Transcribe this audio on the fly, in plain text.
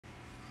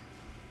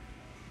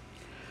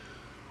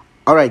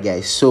All right,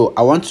 guys, so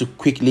I want to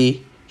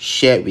quickly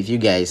share with you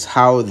guys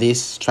how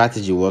this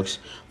strategy works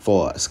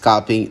for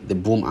scalping the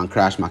boom and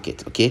crash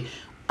market. Okay,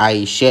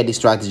 I shared this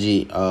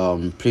strategy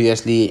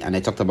previously, and I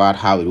talked about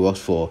how it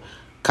works for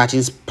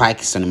catching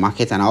spikes on the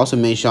market, and I also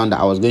mentioned that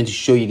I was going to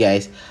show you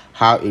guys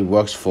how it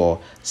works for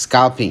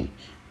scalping.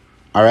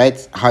 All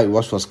right, how it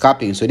works for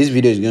scalping. So this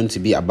video is going to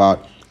be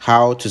about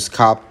how to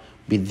scalp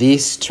with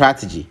this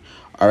strategy.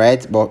 All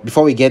right, but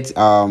before we get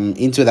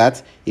into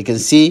that, you can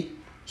see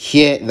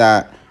here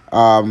that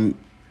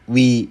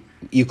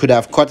you could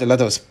have caught a lot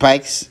of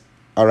spikes,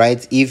 all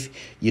right, if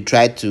you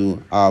tried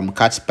to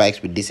catch spikes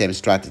with this same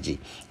strategy.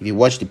 If you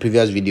watch the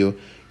previous video,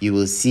 you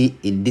will see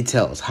in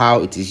details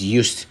how it is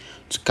used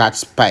to catch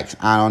spikes.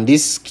 And on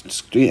this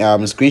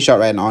screenshot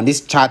right now, on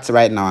this chart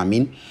right now, I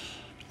mean,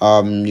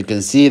 you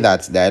can see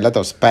that there are a lot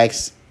of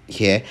spikes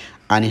here,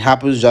 and it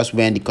happens just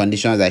when the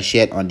conditions I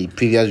shared on the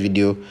previous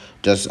video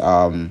just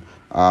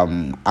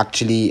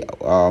actually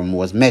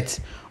was met.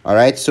 All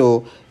right,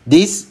 so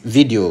this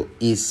video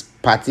is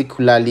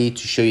particularly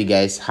to show you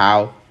guys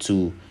how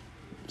to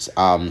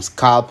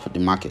scalp the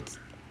market.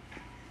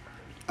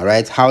 All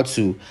right, how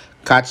to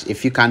catch a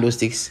few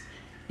candlesticks.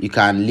 You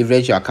can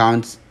leverage your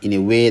account in a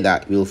way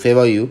that will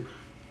favor you.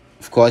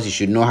 Of course, you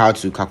should know how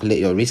to calculate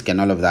your risk and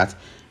all of that,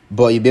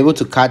 but you'll be able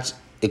to catch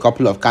a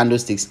couple of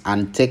candlesticks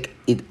and take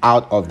it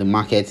out of the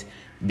market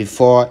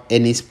before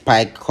any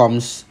spike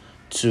comes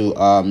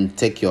to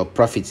take your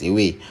profits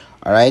away.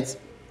 All right,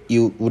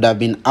 you would have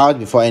been out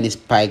before any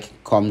spike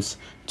comes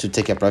to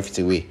take your profits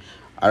away.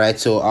 All right,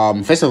 so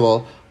first of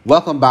all,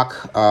 welcome back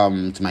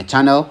to my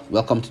channel.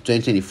 Welcome to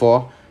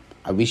 2024.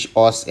 I wish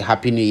us a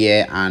happy new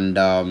year and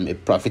a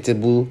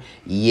profitable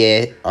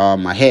year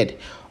ahead.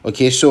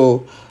 Okay,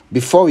 so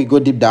before we go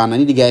deep down, I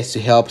need you guys to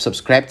help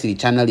subscribe to the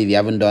channel if you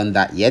haven't done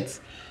that yet.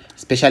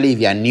 Especially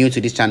if you are new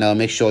to this channel,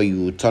 make sure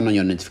you turn on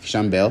your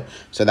notification bell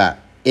so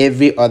that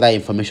every other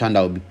information that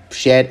will be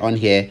shared on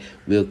here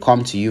will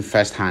come to you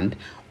firsthand.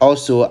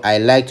 Also, I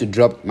like to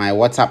drop my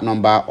WhatsApp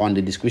number on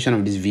the description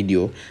of this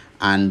video,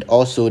 and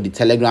also the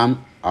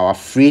Telegram, our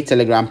free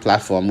Telegram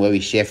platform where we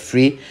share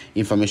free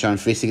information,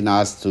 free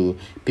signals to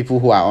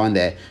people who are on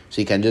there. So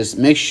you can just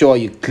make sure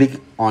you click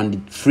on the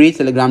free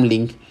Telegram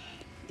link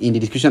in the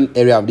description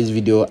area of this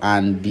video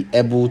and be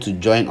able to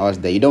join us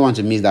there. You don't want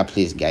to miss that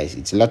place, guys.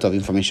 It's a lot of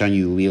information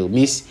you will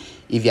miss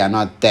if you are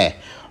not there.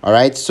 All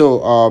right,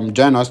 so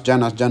join us.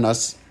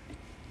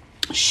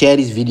 Share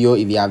this video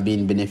if you have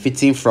been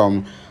benefiting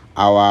from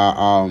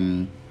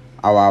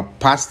our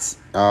past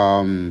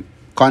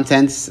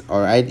contents.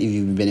 All right, if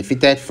you've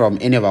benefited from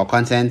any of our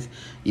content,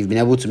 you've been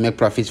able to make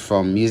profits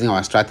from using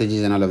our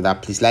strategies and all of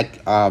that, please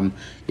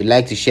you'd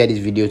like to share this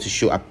video to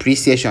show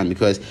appreciation,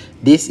 because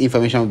this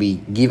information we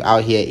give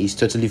out here is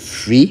totally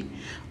free.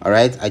 All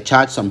right, I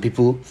charge some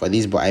people for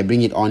this, but I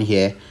bring it on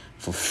here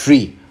for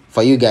free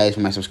for you guys,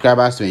 for my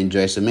subscribers to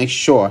enjoy. So make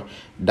sure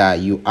that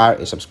you are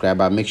a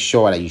subscriber, make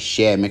sure that you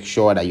share, make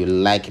sure that you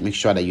like, make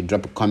sure that you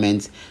drop a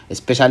comment,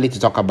 especially to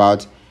talk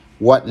about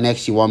what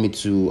next you want me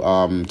to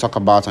talk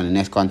about on the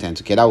next content.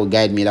 Okay, that will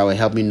guide me, that will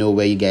help me know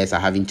where you guys are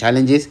having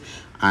challenges,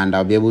 and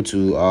I'll be able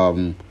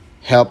to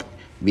help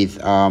with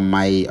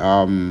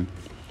my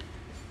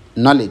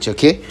knowledge.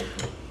 Okay,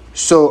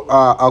 so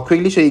I'll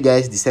quickly show you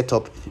guys the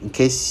setup in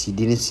case you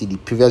didn't see the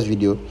previous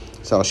video.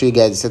 So I'll show you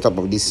guys the setup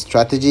of this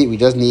strategy. We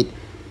just need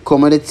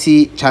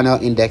commodity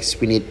channel index,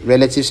 we need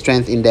relative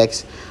strength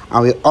index,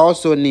 and we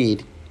also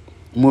need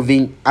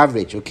moving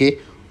average. Okay,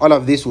 all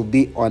of this will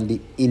be on the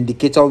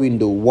indicator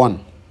window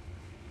 1.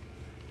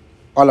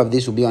 All of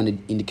this will be on the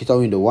indicator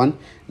window 1.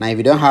 Now, if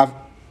you don't have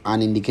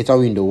an indicator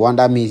window 1,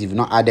 that means you've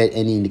not added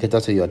any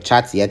indicator to your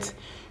chart yet.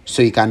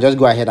 So you can just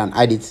go ahead and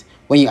add it.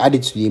 When you add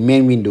it to the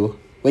main window,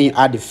 when you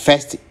add the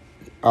first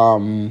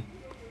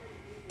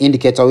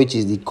indicator, which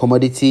is the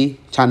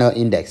commodity channel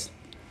index,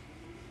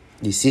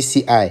 the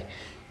CCI,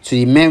 to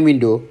the main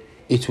window,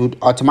 it would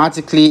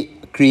automatically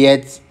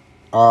create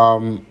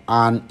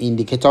an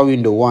indicator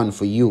window 1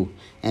 for you,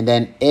 and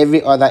then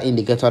every other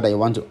indicator that you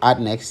want to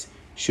add next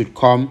should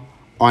come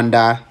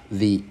under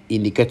the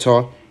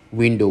indicator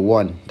window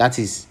 1. That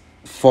is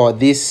for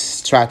this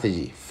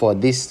strategy, all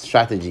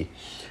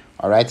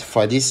right,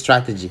 for this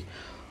strategy.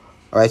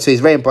 All right, so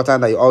it's very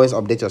important that you always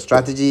update your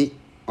strategy,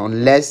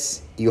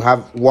 unless you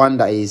have one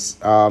that is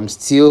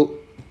still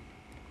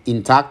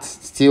intact,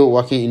 still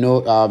working. You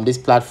know, these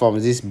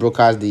platforms, these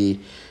brokers, they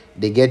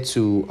get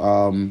to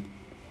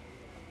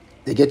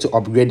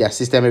upgrade their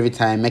system every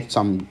time, make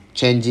some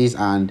changes,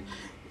 and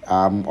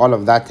all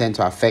of that tend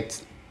to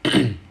affect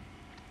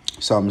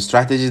some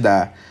strategies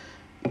that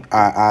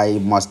I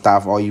must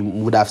have, or you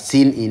would have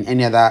seen in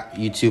any other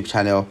YouTube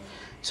channel.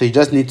 So you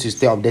just need to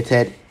stay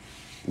updated.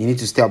 You need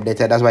to stay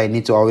updated. That's why you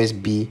need to always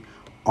be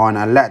on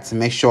alert.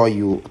 Make sure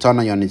you turn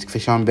on your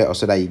notification bell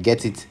so that you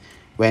get it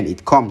when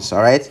it comes.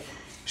 All right,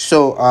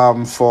 so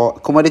for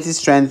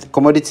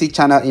commodity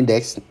channel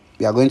index,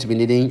 we are going to be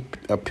needing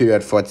a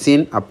period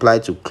 14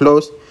 applied to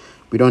close.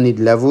 We don't need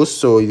levels,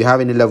 so if you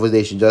have any levels,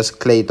 they should just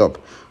clear it up.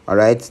 All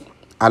right,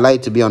 I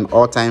like to be on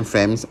all time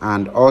frames,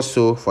 and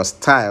also for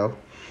style,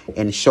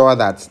 ensure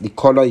that the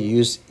color you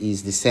use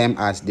is the same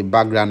as the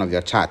background of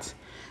your chart,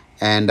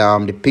 and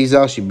the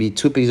pixel should be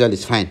 2 pixels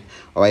is fine.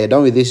 All right, you're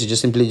done with this, you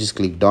just simply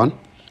click done,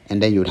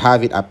 and then you would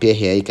have it appear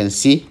here. You can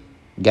see,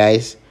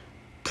 guys,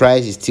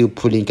 price is still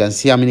pulling. You can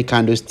see how many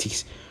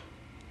candlesticks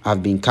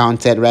have been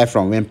counted right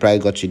from when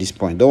price got to this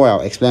point. Don't worry,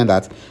 I'll explain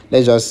that.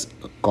 Let's just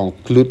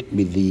conclude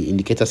with the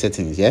indicator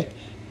settings. Yeah,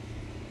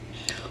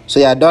 so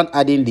you are done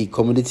adding the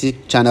commodity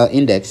channel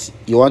index.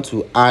 You want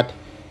to add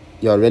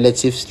your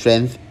relative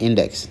strength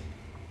index.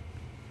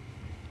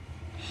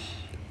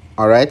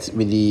 All right,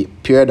 with the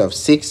period of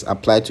 6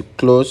 applied to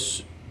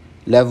close,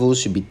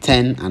 levels should be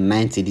 10 and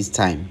 90 this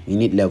time. You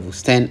need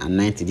levels 10 and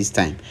 90 this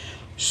time,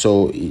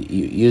 so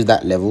you use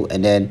that level,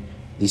 and then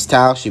the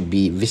style should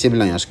be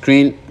visible on your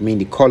screen. I mean,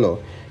 the color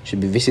should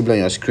be visible on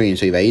your screen.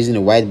 So if you're using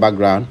a white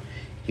background,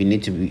 you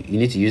need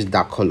to use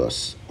dark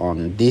colors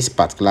on this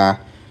particular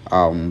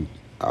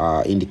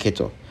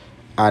indicator.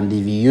 And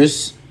if you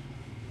use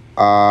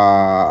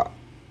a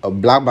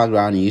black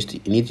background, you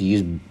need to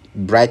use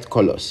bright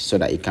colors so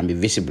that it can be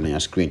visible on your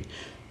screen.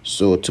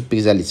 So 2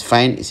 pixels is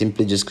fine. You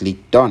simply just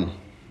click done.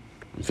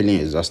 I'm feeling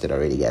exhausted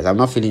already, guys. I'm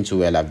not feeling too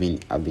well. I've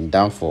been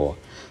down for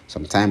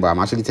some time, but I'm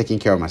actually taking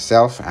care of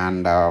myself,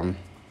 and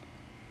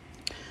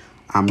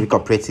I'm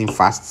recuperating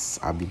fast.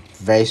 I'll be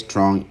very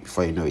strong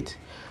before you know it.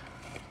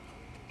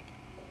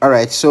 All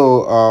right,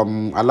 so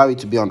allow it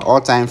to be on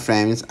all time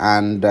frames,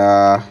 and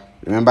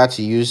remember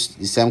to use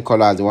the same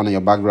color as the one on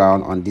your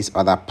background on this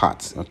other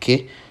part.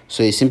 Okay,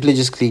 so you simply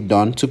just click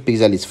done. 2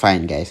 pixels is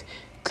fine, guys.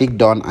 Click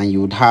done, and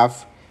you would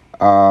have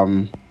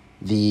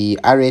the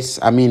RS,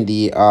 I mean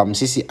the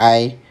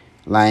CCI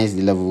lines,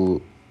 the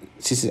level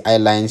CCI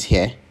lines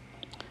here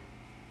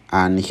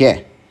and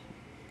here.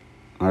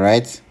 All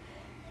right,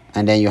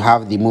 and then you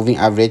have the moving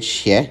average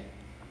here.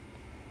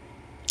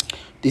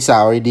 These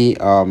are already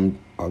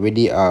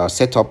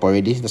set up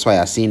already. That's why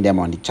you're seeing them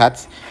on the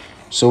chart.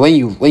 So when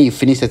you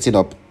finish setting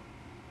up,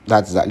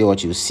 that's exactly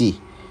what you see.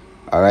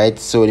 All right,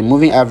 so the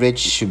moving average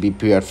should be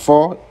period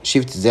 4,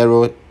 shift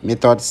 0,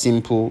 method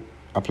simple,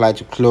 apply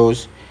to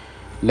close,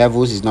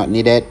 levels is not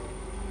needed,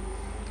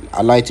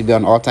 allow it to be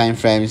on all time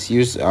frames,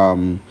 use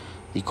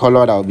the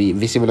color that will be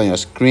visible on your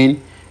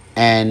screen,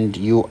 and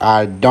you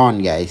are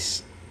done,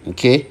 guys.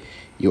 Okay,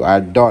 you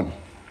are done.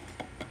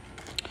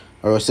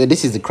 All right, so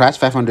this is the Crash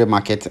 500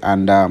 market,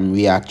 and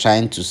we are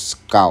trying to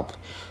scalp.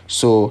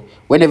 So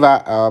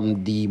whenever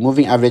the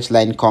moving average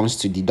line comes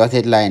to the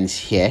dotted lines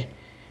here,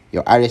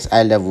 your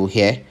RSI level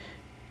here,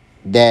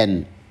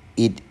 then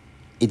it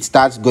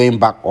starts going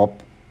back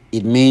up.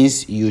 It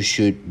means you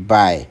should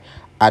buy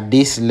at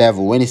this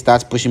level. When it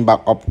starts pushing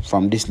back up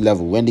from this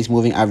level, when this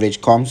moving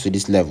average comes to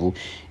this level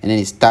and then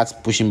it starts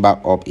pushing back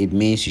up, it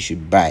means you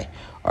should buy.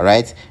 All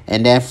right,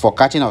 and then for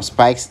catching of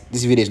spikes,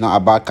 this video is not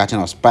about catching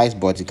of spikes,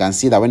 but you can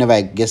see that whenever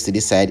it gets to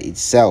this side, it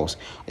sells,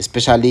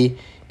 especially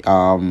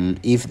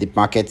if the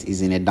market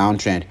is in a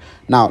downtrend.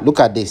 Now look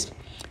at this.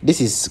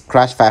 This is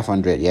Crash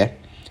 500, yeah,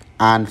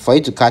 and for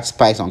you to catch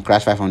spikes on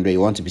Crash 500, you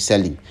want to be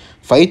selling.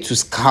 For you to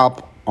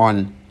scalp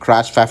on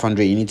Crash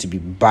 500, you need to be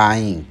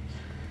buying.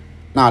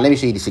 Now let me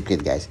show you the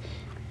secret, guys.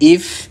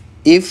 If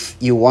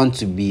you want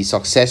to be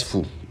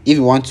successful, if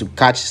you want to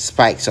catch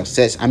spike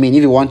success, I mean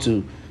if you want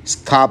to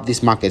scalp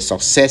this market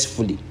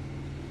successfully,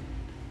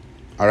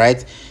 all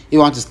right, if you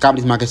want to scalp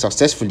this market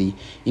successfully,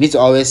 you need to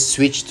always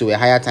switch to a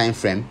higher time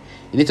frame.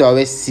 You need to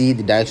always see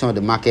the direction of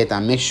the market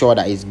and make sure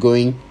that it's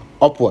going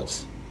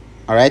upwards.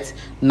 All right,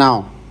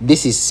 now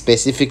this is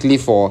specifically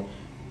for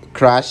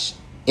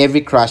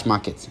every crash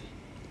market.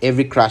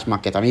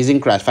 I'm using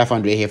Crash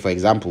 500 here for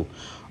example.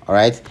 All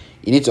right,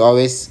 you need to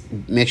always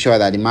make sure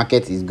that the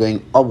market is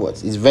going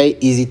upwards. It's very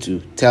easy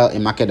to tell a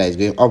market that is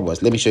going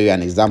upwards. Let me show you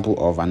an example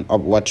of an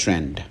upward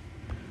trend.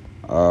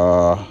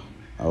 I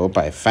hope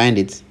I find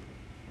it.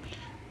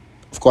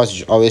 Of course, you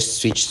should always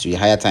switch to a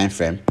higher time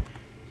frame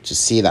to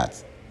see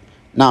that.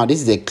 Now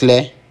this is a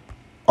clear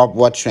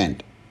upward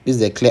trend. This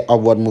is a clear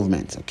upward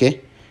movement.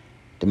 Okay,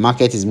 the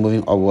market is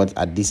moving upwards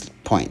at this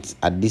point,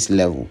 at this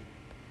level.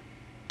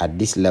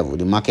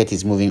 The market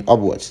is moving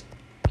upwards.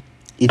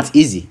 It's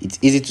easy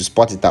to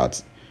spot it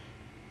out.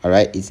 All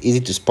right, it's easy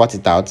to spot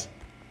it out.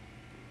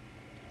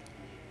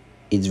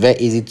 It's very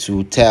easy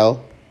to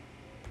tell.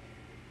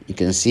 You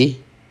can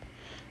see.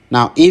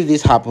 Now if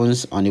this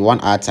happens on the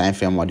 1 hour time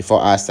frame or the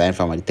 4 hours time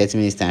frame or the 30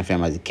 minutes time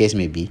frame, as the case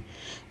may be,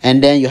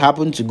 and then you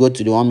happen to go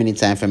to the 1 minute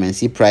time frame and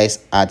see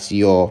price at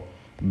your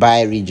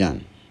buy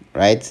region,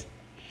 right?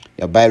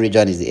 Your buy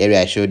region is the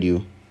area I showed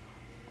you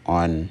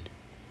on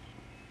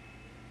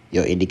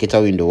your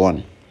indicator window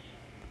 1.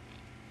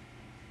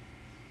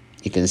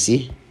 You can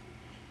see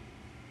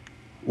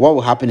what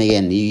will happen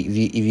again.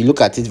 If you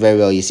look at it very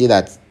well, you see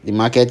that the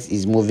market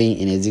is moving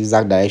in a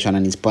zigzag direction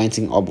and is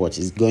pointing upwards.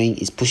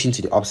 It's pushing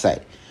to the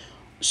upside.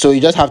 So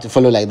you just have to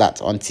follow like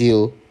that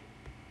until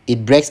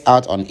it breaks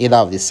out on either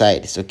of the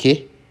sides.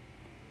 Okay,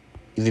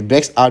 if it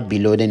breaks out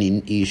below, then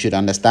you should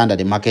understand that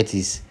the market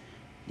is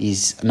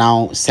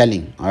now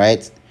selling. All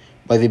right,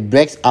 but if it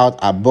breaks out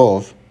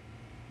above,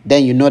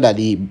 then you know that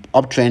the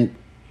uptrend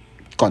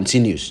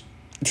continues.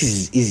 This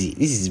is easy.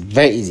 This is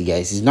very easy,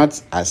 guys. It's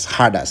not as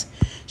hard as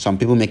some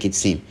people make it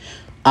seem.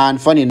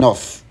 And funny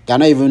enough, you're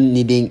not even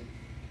needing,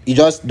 you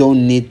just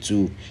don't need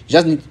to,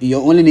 you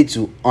only need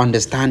to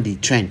understand the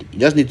trend. You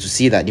just need to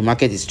see that the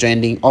market is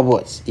trending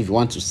upwards if you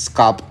want to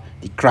scalp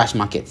the crash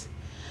market.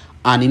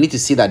 And you need to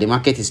see that the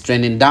market is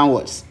trending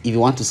downwards if you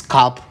want to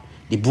scalp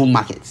the boom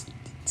market.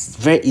 It's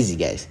very easy,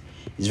 guys.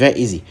 It's very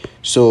easy.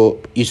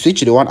 So you switch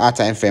to the 1 hour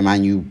time frame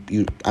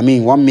and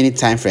 1 minute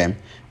time frame,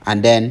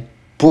 and then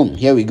boom,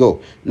 here we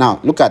go. Now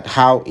look at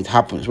how it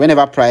happens.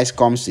 Whenever price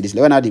comes to this,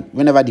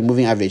 whenever the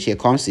moving average here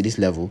comes to this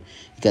level,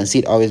 you can see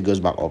it always goes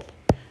back up,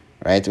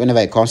 right? Whenever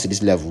it comes to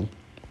this level,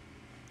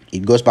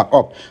 it goes back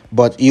up.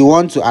 But you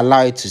want to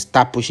allow it to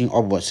start pushing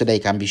upwards so that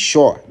you can be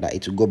sure that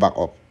it will go back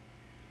up.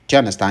 Do you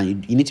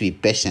understand? You need to be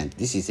patient.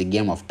 This is a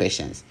game of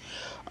patience.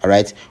 All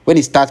right, when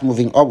it starts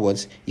moving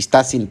upwards, you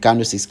start seeing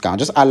candlesticks count.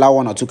 Just allow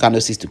 1 or 2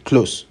 candlesticks to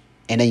close,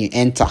 and then you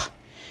enter.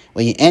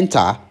 When you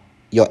enter,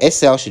 your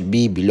SL should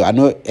be below. I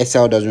know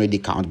SL doesn't really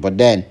count, but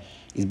then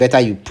it's better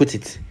you put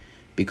it,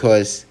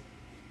 because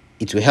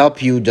it will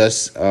help you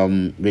just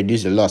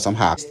reduce the loss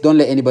somehow. Don't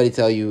let anybody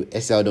tell you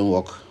SL don't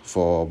work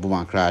for boom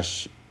and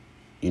crash.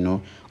 You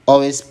know,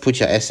 always put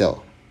your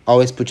SL.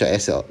 Always put your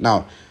SL.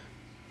 Now,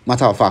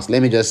 matter of fact,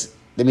 let me just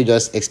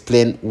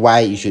explain why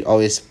you should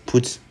always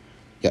put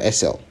your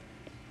SL.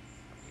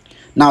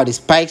 Now the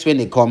spikes, when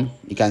they come,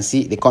 you can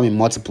see they come in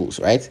multiples,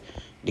 right?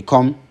 They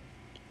can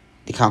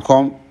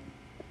come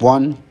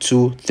 1,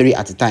 2, 3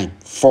 at a time,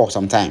 4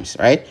 sometimes,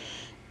 right?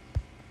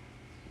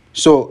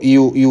 So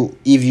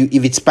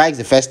if it spikes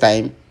the first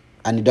time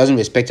and it doesn't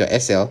respect your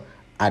SL,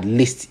 at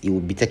least it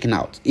will be taken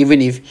out.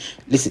 Even if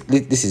this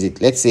is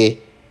it. Let's say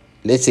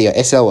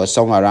your SL was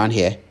somewhere around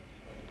here,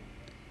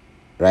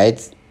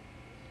 right?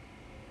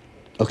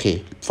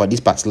 Okay, for this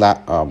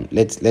particular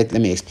let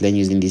me explain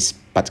using this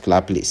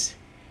particular place,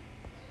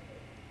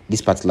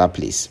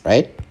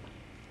 right?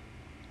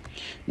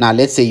 Now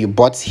let's say you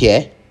bought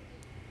here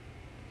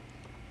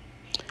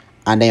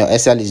and then your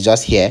SL is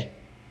just here,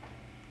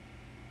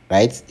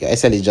 right? Your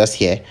SL is just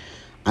here,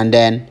 and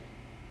then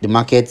the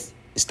market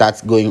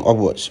starts going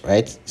upwards,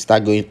 right?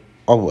 Start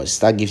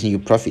giving you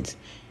profit,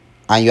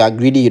 and you are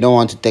greedy. You don't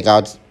want to take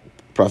out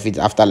profit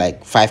after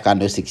like 5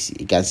 candlesticks.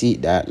 You can see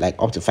that like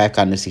up to 5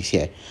 candlesticks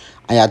here,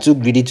 and you are too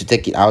greedy to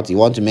take it out. You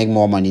want to make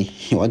more money.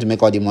 You want to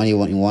make all the money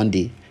in one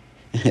day.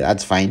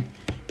 That's fine.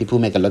 People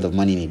make a lot of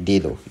money in a day,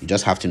 though. You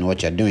just have to know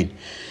what you're doing.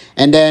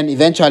 And then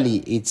eventually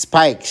it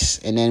spikes,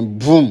 and then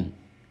boom,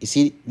 you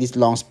see this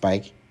long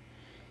spike.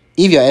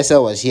 If your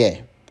SL was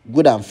here,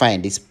 good and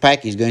fine, the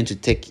spike is going to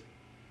take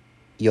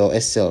your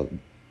SL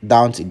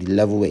down to the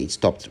level where it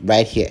stopped,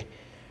 right here.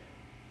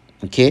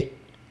 Okay,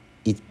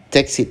 it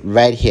takes it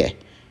right here.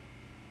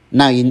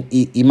 Now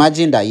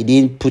imagine that you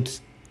didn't put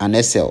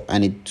an SL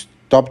and it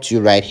stopped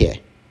you right here,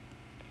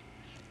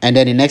 and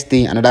then the next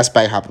thing, another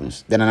spike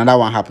happens, then another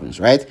one happens,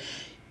 right?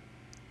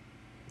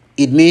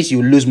 It means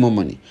you lose more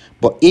money.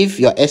 But if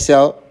your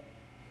SL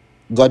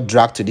got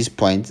dragged to this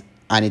point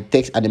and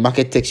the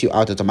market takes you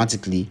out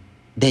automatically,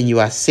 then you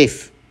are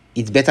safe.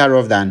 It's better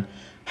off than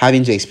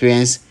having to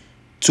experience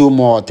 2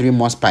 more or 3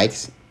 more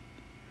spikes.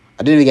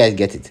 I don't know if you guys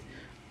get it.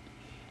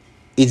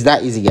 It's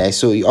that easy, guys.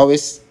 So you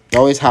always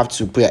have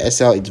to put your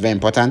SL. It's very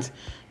important.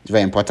 It's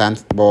very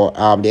important. But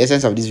the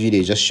essence of this video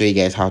is just show you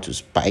guys how to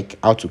spike,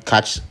 how to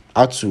catch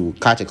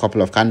a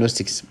couple of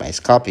candlesticks by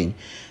scalping.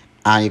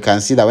 And you can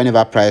see that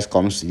whenever price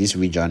comes to this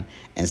region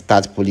and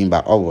starts pulling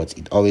back upwards,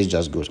 it always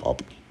just goes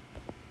up.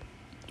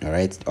 All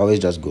right, it always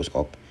just goes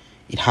up.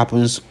 It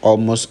happens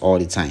almost all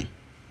the time.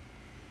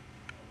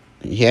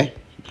 Here,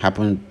 it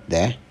happened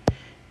there.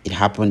 It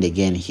happened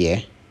again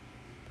here.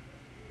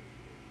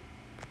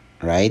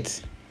 Right?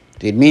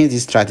 So it means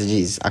this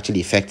strategy is actually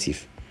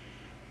effective.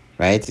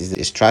 Right? It's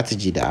a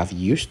strategy that I've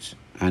used,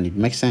 and it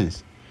makes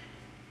sense.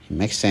 It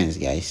makes sense,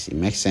 guys. It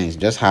makes sense.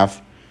 Just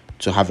have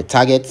to have a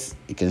target.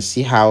 You can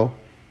see how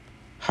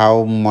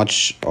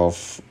much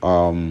of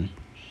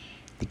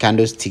the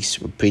candlesticks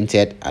were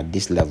printed at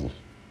this level.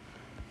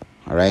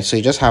 All right, so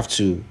you just have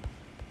to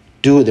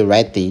do the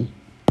right thing.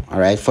 All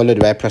right, follow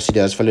the right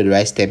procedures, follow the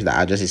right steps that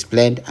I just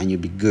explained, and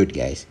you'll be good,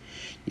 guys.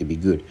 You'll be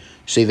good.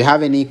 So if you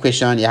have any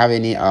question, you have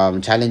any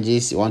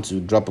challenges, you want to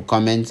drop a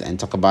comment and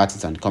talk about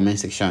it on the comment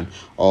section,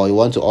 or you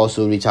want to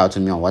also reach out to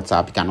me on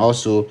WhatsApp, you can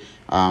also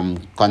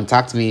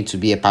contact me to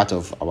be a part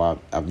of our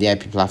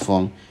VIP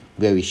platform,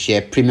 where we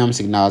share premium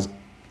signals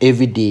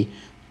every day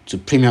to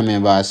premium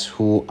members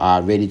who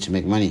are ready to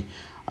make money.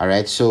 All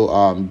right,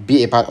 so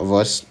be a part of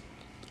us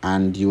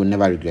and you will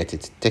never regret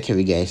it. Take care of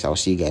you guys. I'll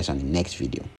see you guys on the next video.